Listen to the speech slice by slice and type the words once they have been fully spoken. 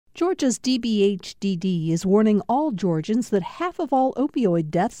Georgia's DBHDD is warning all Georgians that half of all opioid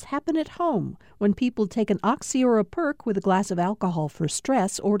deaths happen at home when people take an oxy or a perk with a glass of alcohol for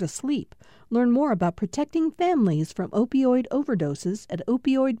stress or to sleep. Learn more about protecting families from opioid overdoses at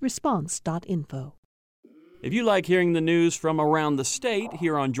opioidresponse.info. If you like hearing the news from around the state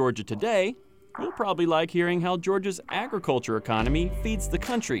here on Georgia Today, you'll probably like hearing how Georgia's agriculture economy feeds the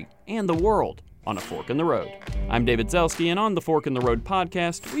country and the world on A Fork in the Road. I'm David Zelski, and on the Fork in the Road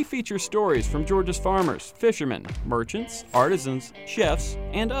podcast, we feature stories from Georgia's farmers, fishermen, merchants, artisans, chefs,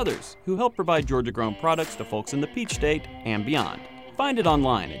 and others who help provide Georgia-grown products to folks in the Peach State and beyond. Find it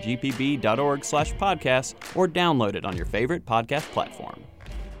online at gpb.org/podcast or download it on your favorite podcast platform.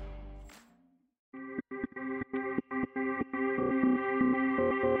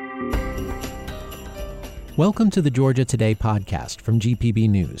 Welcome to the Georgia Today podcast from GPB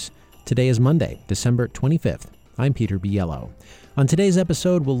News. Today is Monday, December 25th. I'm Peter Biello. On today's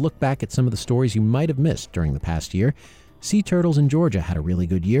episode, we'll look back at some of the stories you might have missed during the past year. Sea turtles in Georgia had a really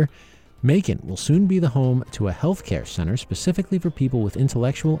good year. Macon will soon be the home to a healthcare center specifically for people with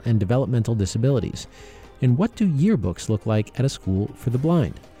intellectual and developmental disabilities. And what do yearbooks look like at a school for the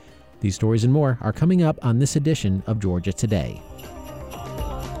blind? These stories and more are coming up on this edition of Georgia Today.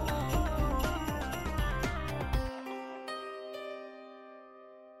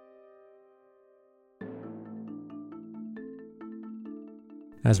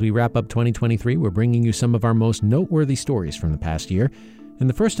 As we wrap up 2023, we're bringing you some of our most noteworthy stories from the past year. And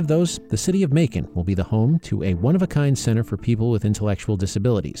the first of those, the city of Macon will be the home to a one-of-a-kind center for people with intellectual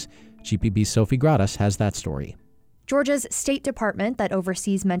disabilities. GPB's Sophie Gradas has that story. Georgia's state department that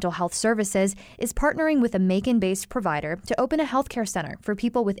oversees mental health services is partnering with a Macon-based provider to open a healthcare center for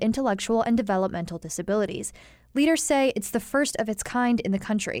people with intellectual and developmental disabilities. Leaders say it's the first of its kind in the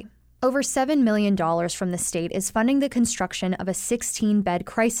country. Over $7 million from the state is funding the construction of a 16-bed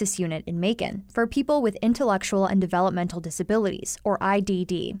crisis unit in Macon for people with intellectual and developmental disabilities, or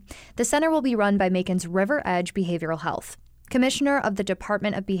IDD. The center will be run by Macon's River Edge Behavioral Health. Commissioner of the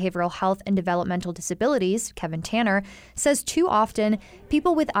Department of Behavioral Health and Developmental Disabilities, Kevin Tanner, says too often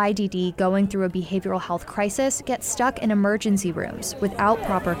people with IDD going through a behavioral health crisis get stuck in emergency rooms without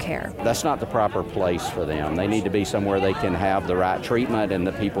proper care. That's not the proper place for them. They need to be somewhere they can have the right treatment and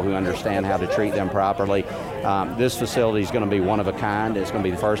the people who understand how to treat them properly. This facility is going to be one of a kind. It's going to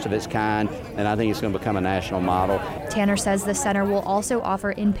be the first of its kind, and I think it's going to become a national model. Tanner says the center will also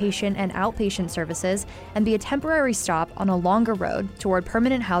offer inpatient and outpatient services and be a temporary stop on a longer road toward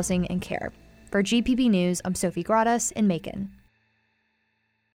permanent housing and care. For GPB News, I'm Sophie Gradas in Macon.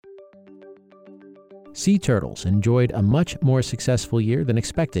 Sea turtles enjoyed a much more successful year than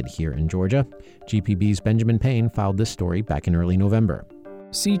expected here in Georgia. GPB's Benjamin Payne filed this story back in early November.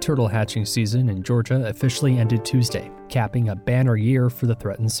 Sea turtle hatching season in Georgia officially ended Tuesday, capping a banner year for the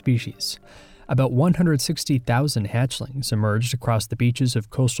threatened species. About 160,000 hatchlings emerged across the beaches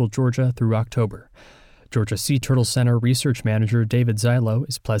of coastal Georgia through October. Georgia Sea Turtle Center research manager David Zylo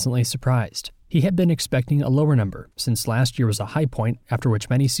is pleasantly surprised. He had been expecting a lower number, since last year was a high point, after which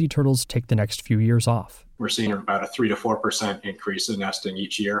many sea turtles take the next few years off. We're seeing about a 3 to 4% increase in nesting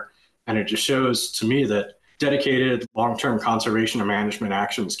each year. And it just shows to me that dedicated long-term conservation and management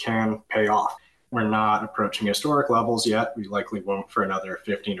actions can pay off. We're not approaching historic levels yet. We likely won't for another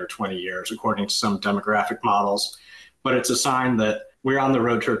 15 or 20 years, according to some demographic models. But it's a sign that we're on the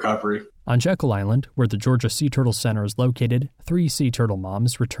road to recovery. On Jekyll Island, where the Georgia Sea Turtle Center is located, 3 sea turtle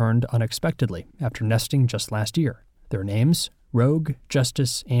moms returned unexpectedly after nesting just last year. Their names, Rogue,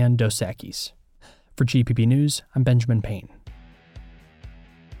 Justice, and Dosakis. For GPB News, I'm Benjamin Payne.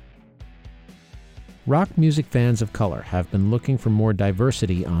 Rock music fans of color have been looking for more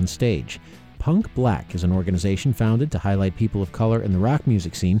diversity on stage. Punk Black is an organization founded to highlight people of color in the rock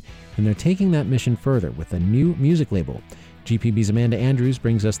music scene, and they're taking that mission further with a new music label. GPB's Amanda Andrews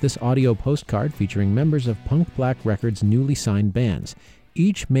brings us this audio postcard featuring members of Punk Black Records' newly signed bands,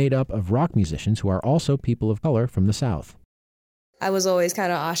 each made up of rock musicians who are also people of color from the South. I was always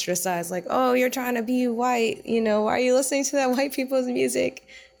kind of ostracized, like, oh, you're trying to be white, why are you listening to that white people's music?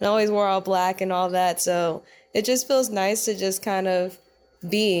 And I always wore all black and all that, so it just feels nice to just kind of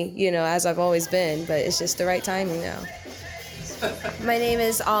be, as I've always been, but it's just the right timing now. My name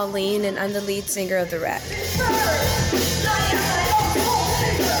is Arlene, and I'm the lead singer of The Wreck.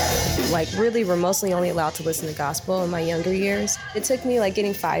 Really, we're mostly only allowed to listen to gospel in my younger years. It took me,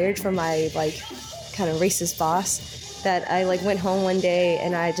 getting fired from my, kind of racist boss that I, went home one day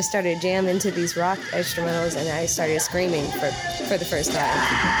and I just started jamming to these rock instrumentals and I started screaming for the first time.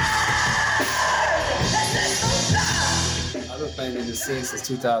 I've been playing in the scene since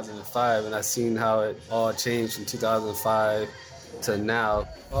 2005, and I've seen how it all changed in 2005 to now.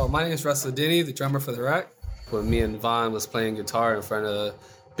 Oh, my name is Russell Denny, the drummer for The Rack. When me and Vaughn was playing guitar in front of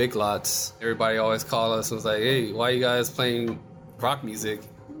Big Lots, everybody always called us and was like, hey, why are you guys playing rock music?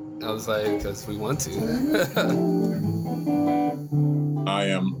 I was like, because we want to. I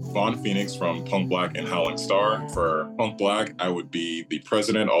am Vaughn Phoenix from Punk Black and Howling Star. For Punk Black, I would be the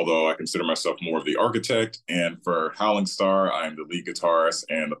president, although I consider myself more of the architect. And for Howling Star, I am the lead guitarist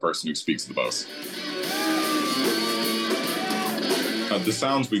and the person who speaks the most. The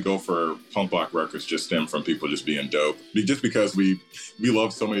sounds we go for Punk Black records just stem from people just being dope. Just because we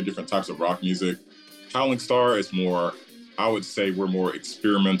love so many different types of rock music. Howling Star is more, I would say we're more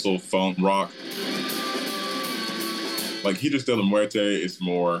experimental funk rock. Like Hitos de la Muerte is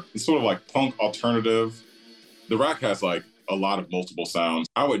more, it's sort of like punk alternative. The Rack has like a lot of multiple sounds.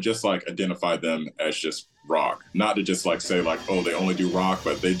 I would just like identify them as just rock. Not to just like say like, oh, they only do rock,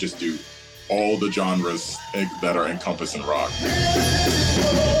 but they just do all the genres that are encompassed in rock.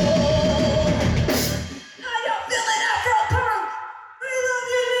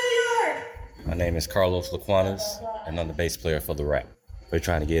 My name is Carlos Laquanas, and I'm the bass player for The Rack. We're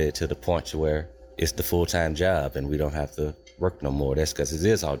trying to get it to the point to where it's the full-time job and we don't have to work no more. That's because it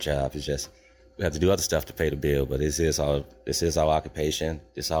is our job. It's just we have to do other stuff to pay the bill, but this is our occupation.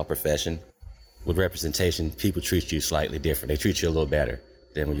 This is our profession. With representation, people treat you slightly different. They treat you a little better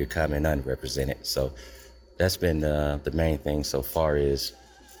than when you're coming unrepresented. So that's been the main thing so far is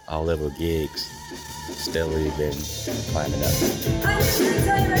our level of gigs steadily been climbing up.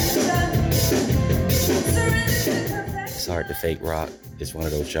 It's hard to fake rock. It's one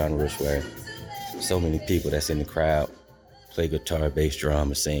of those genres where so many people that's in the crowd play guitar, bass,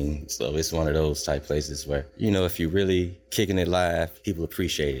 drum, or sing. So it's one of those type places where, if you're really kicking it live, people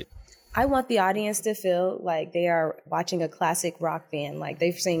appreciate it. I want the audience to feel like they are watching a classic rock band, like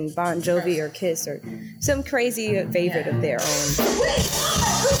they've seen Bon Jovi or Kiss or some crazy favorite of their own.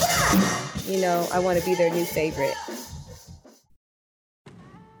 I want to be their new favorite.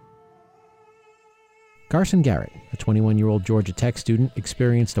 Carson Garrett, a 21-year-old Georgia Tech student,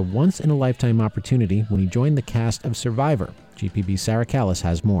 experienced a once-in-a-lifetime opportunity when he joined the cast of Survivor. GPB's Sarah Callis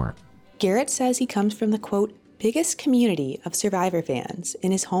has more. Garrett says he comes from the, quote, biggest community of Survivor fans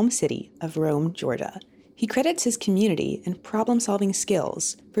in his home city of Rome, Georgia. He credits his community and problem-solving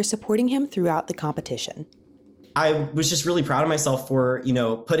skills for supporting him throughout the competition. I was just really proud of myself for,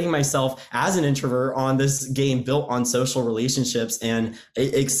 putting myself as an introvert on this game built on social relationships and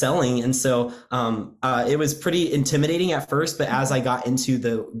excelling. And so it was pretty intimidating at first, but as I got into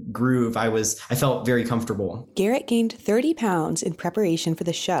the groove, I felt very comfortable. Garrett gained 30 pounds in preparation for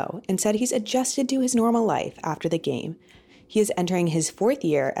the show and said he's adjusted to his normal life after the game. He is entering his 4th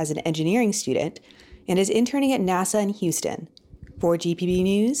year as an engineering student and is interning at NASA in Houston. For GPB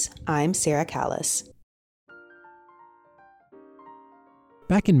News, I'm Sarah Callis.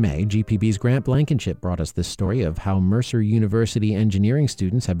 Back in May, GPB's Grant Blankenship brought us this story of how Mercer University engineering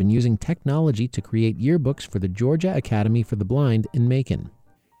students have been using technology to create yearbooks for the Georgia Academy for the Blind in Macon.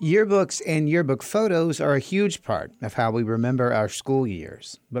 Yearbooks and yearbook photos are a huge part of how we remember our school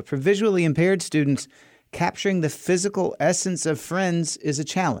years. But for visually impaired students, capturing the physical essence of friends is a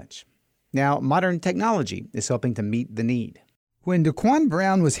challenge. Now, modern technology is helping to meet the need. When Daquan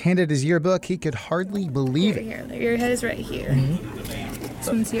Brown was handed his yearbook, he could hardly believe it. Here, your head is right here. Mm-hmm. This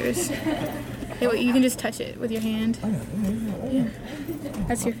one's yours. Hey, wait, you can just touch it with your hand. Yeah.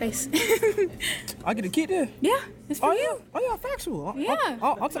 That's your face. I get a kid there? Yeah, it's for you. Oh, yeah, factual. Yeah. I'm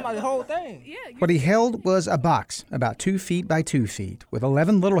talking about the whole thing. Yeah. What he held was a box about 2 feet by 2 feet with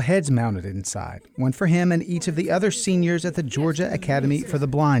 11 little heads mounted inside. One for him and each of the other seniors at the Georgia Academy for the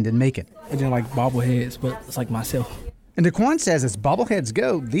Blind in Macon. It didn't like bobbleheads, but it's like myself. And Daquan says as bobbleheads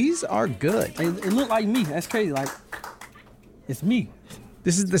go, these are good. It looked like me. That's crazy. Like, it's me.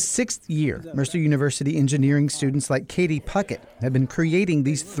 This is the 6th year Mercer University engineering students like Katie Puckett have been creating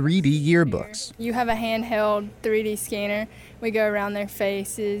these 3D yearbooks. You have a handheld 3D scanner. We go around their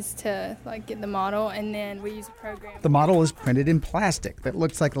faces to get the model, and then we use a program. The model is printed in plastic that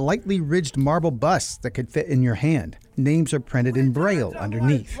looks like lightly ridged marble busts that could fit in your hand. Names are printed in Braille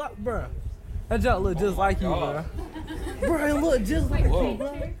underneath. Bruh, that junk look just like you, bro. Bro, it look just like you,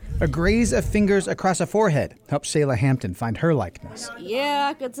 bro. A graze of fingers across a forehead helps Shayla Hampton find her likeness. Yeah,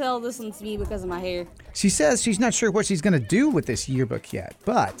 I could tell this one's me because of my hair. She says she's not sure what she's going to do with this yearbook yet,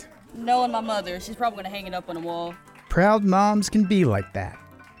 but knowing my mother, she's probably going to hang it up on the wall. Proud moms can be like that.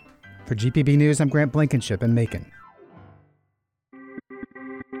 For GPB News, I'm Grant Blankenship in Macon.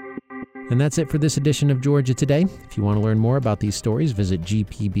 And that's it for this edition of Georgia Today. If you want to learn more about these stories, visit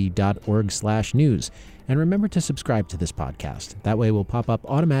gpb.org/news. And remember to subscribe to this podcast. That way we'll pop up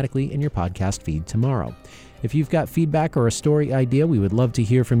automatically in your podcast feed tomorrow. If you've got feedback or a story idea, we would love to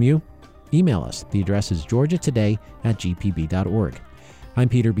hear from you. Email us. The address is georgiatoday@gpb.org. I'm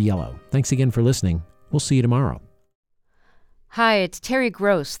Peter Biello. Thanks again for listening. We'll see you tomorrow. Hi, it's Terry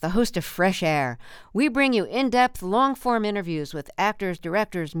Gross, the host of Fresh Air. We bring you in-depth, long-form interviews with actors,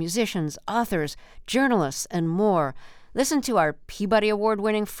 directors, musicians, authors, journalists, and more. Listen to our Peabody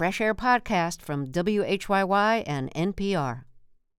Award-winning Fresh Air podcast from WHYY and NPR.